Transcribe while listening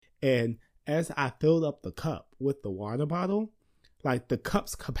And as I filled up the cup with the water bottle, like the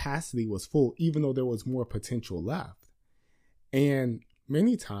cup's capacity was full, even though there was more potential left. And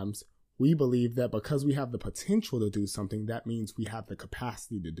many times we believe that because we have the potential to do something, that means we have the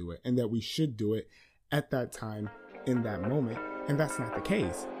capacity to do it and that we should do it at that time in that moment. And that's not the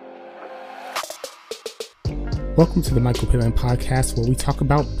case. Welcome to the Michael Pittman Podcast, where we talk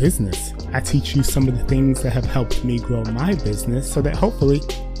about business. I teach you some of the things that have helped me grow my business so that hopefully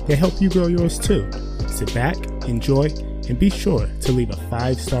they help you grow yours too. Sit back, enjoy, and be sure to leave a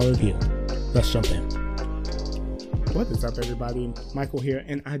 5-star review. Let's jump in. What is up, everybody? Michael here,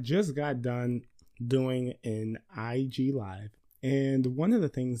 and I just got done doing an IG Live. And one of the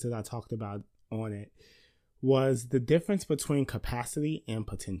things that I talked about on it was the difference between capacity and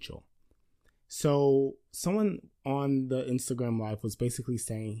potential. So someone on the Instagram Live was basically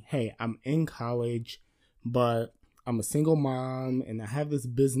saying, hey, I'm in college, but I'm a single mom and I have this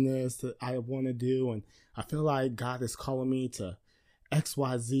business that I want to do. And I feel like God is calling me to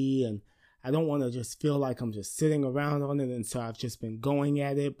XYZ. And I don't want to just feel like I'm just sitting around on it. And so I've just been going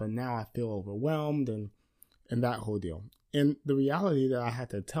at it, but now I feel overwhelmed and that whole deal. And the reality that I had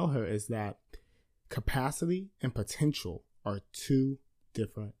to tell her is that capacity and potential are two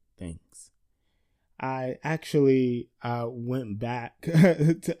different things. I actually went back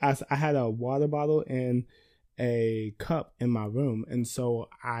I had a water bottle and a cup in my room. And so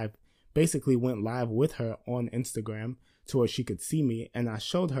I basically went live with her on Instagram to where she could see me. And I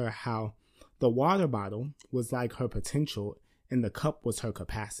showed her how the water bottle was like her potential and the cup was her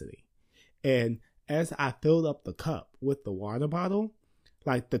capacity. And as I filled up the cup with the water bottle,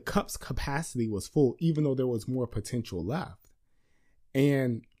 like the cup's capacity was full, even though there was more potential left.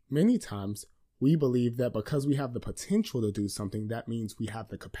 And many times we believe that because we have the potential to do something, that means we have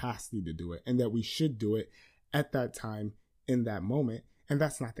the capacity to do it and that we should do it at that time in that moment. And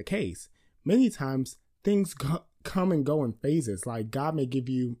that's not the case. Many times things come and go in phases. Like God may give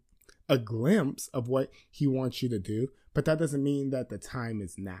you a glimpse of what he wants you to do, but that doesn't mean that the time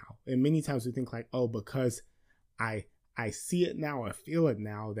is now. And many times we think like, oh, because I see it now or feel it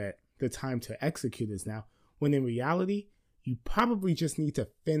now that the time to execute is now. When in reality, you probably just need to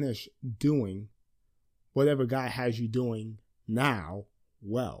finish doing whatever God has you doing now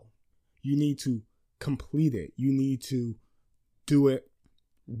well. You need to complete it. You need to do it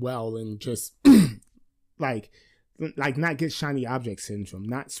well and just like not get shiny object syndrome,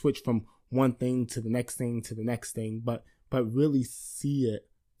 not switch from one thing to the next thing to the next thing, but really see it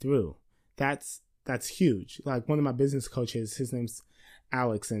through. That's huge. Like one of my business coaches, his name's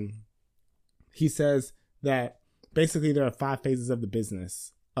Alex, and he says that basically there are 5 phases of the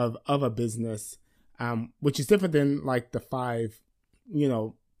business of a business, which is different than like the 5,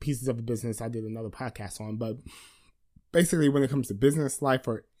 pieces of a business I did another podcast on. But basically when it comes to business, life,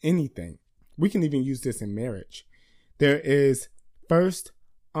 or anything, we can even use this in marriage. There is first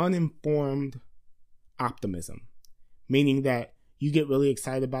uninformed optimism, meaning that you get really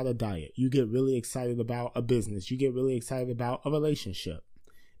excited about a diet. You get really excited about a business. You get really excited about a relationship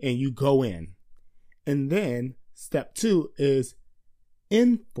and you go in. And then step 2 is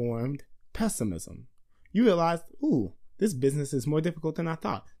informed pessimism. You realize, ooh, this business is more difficult than I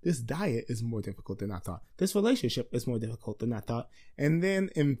thought. This diet is more difficult than I thought. This relationship is more difficult than I thought. And then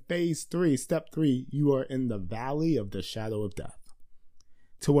in phase 3, step 3, you are in the valley of the shadow of death.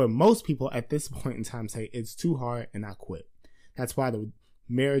 To where most people at this point in time say, it's too hard and I quit. That's why the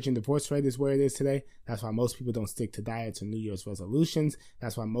marriage and divorce rate is where it is today. That's why most people don't stick to diets or New Year's resolutions.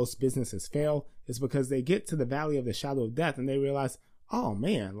 That's why most businesses fail. It's because they get to the valley of the shadow of death and they realize, oh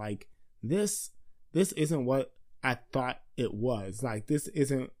man, like this isn't what I thought it was. Like this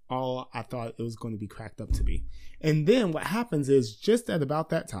isn't all I thought it was going to be cracked up to be. And then what happens is just at about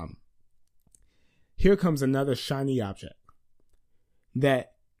that time, here comes another shiny object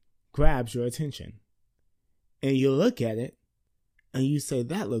that grabs your attention. And you look at it and you say,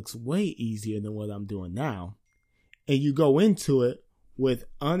 that looks way easier than what I'm doing now. And you go into it with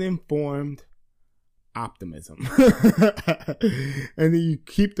uninformed optimism. And then you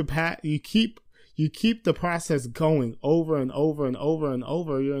keep the process going over and over and over and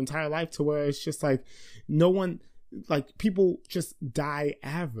over your entire life to where it's just like people just die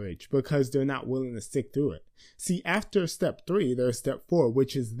average because they're not willing to stick through it. See, after step 3, there's step 4,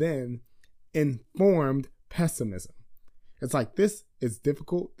 which is then informed pessimism. It's like, this is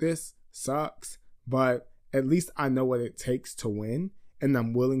difficult. This sucks, but at least I know what it takes to win and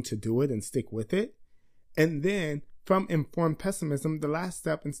I'm willing to do it and stick with it. And then from informed pessimism, the last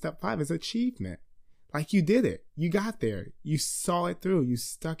step in step 5 is achievement. Like you did it. You got there. You saw it through. You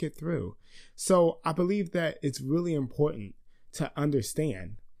stuck it through. So I believe that it's really important to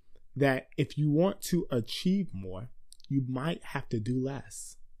understand that if you want to achieve more, you might have to do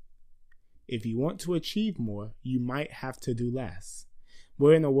less. If you want to achieve more, you might have to do less.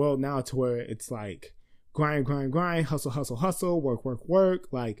 We're in a world now to where it's like grind, hustle, work,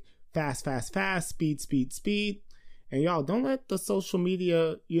 like fast, speed. And y'all, don't let the social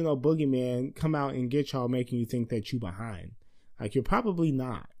media, boogeyman come out and get y'all making you think that you behind. Like, you're probably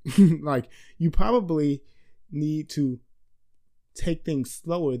not. Like, you probably need to take things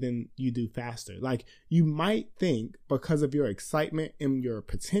slower than you do faster. Like, you might think because of your excitement and your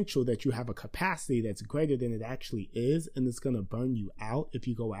potential that you have a capacity that's greater than it actually is, and it's going to burn you out if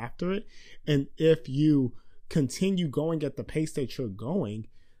you go after it. And if you continue going at the pace that you're going,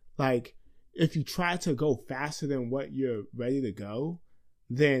 like, if you try to go faster than what you're ready to go,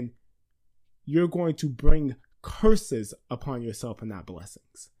 then you're going to bring curses upon yourself and not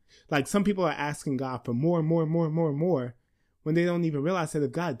blessings. Like, some people are asking God for more when they don't even realize that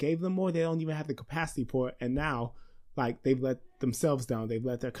if God gave them more, they don't even have the capacity for it. And now, like, they've let themselves down. They've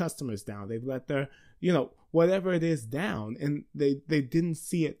let their customers down. They've let their, whatever it is down. And they didn't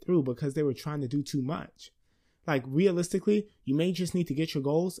see it through because they were trying to do too much. Like, realistically, you may just need to get your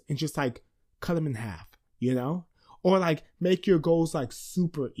goals and just, like, cut them in half, or like make your goals like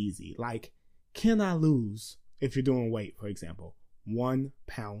super easy. Like, can I lose, if you're doing weight, for example, 1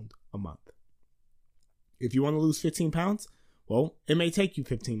 pound a month? If you want to lose 15 pounds, well, it may take you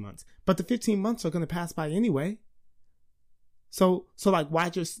 15 months, but the 15 months are going to pass by anyway. So like,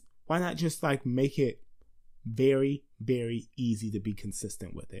 why not just like make it very, very easy to be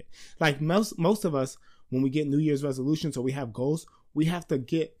consistent with it? Like, most of us, when we get New Year's resolutions or we have goals, we have to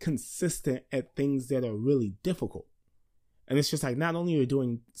get consistent at things that are really difficult. And it's just like, not only are you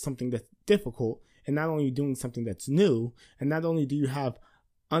doing something that's difficult, and not only are you doing something that's new, and not only do you have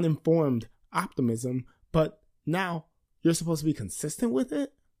uninformed optimism, but now you're supposed to be consistent with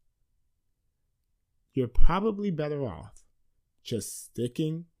it. You're probably better off just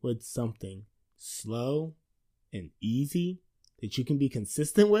sticking with something slow and easy that you can be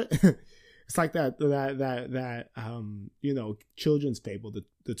consistent with. It's like that children's fable,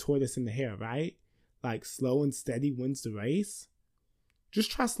 the tortoise and the hare, right? Like, slow and steady wins the race.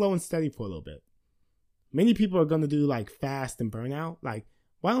 Just try slow and steady for a little bit. Many people are going to do like fast and burnout. Like,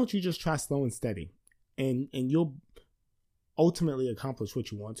 why don't you just try slow and steady? And you'll ultimately accomplish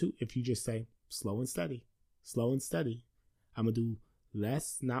what you want to if you just say slow and steady. I'm going to do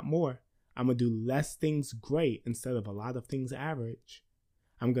less, not more. I'm going to do less things great instead of a lot of things average.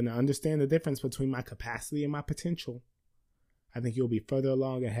 I'm going to understand the difference between my capacity and my potential. I think you'll be further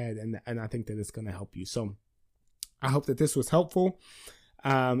along ahead, and I think that it's going to help you. So I hope that this was helpful.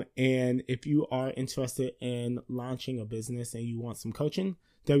 And if you are interested in launching a business and you want some coaching,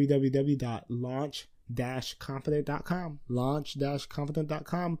 www.launch-confident.com.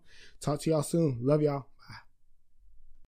 Launch-confident.com. Talk to y'all soon. Love y'all.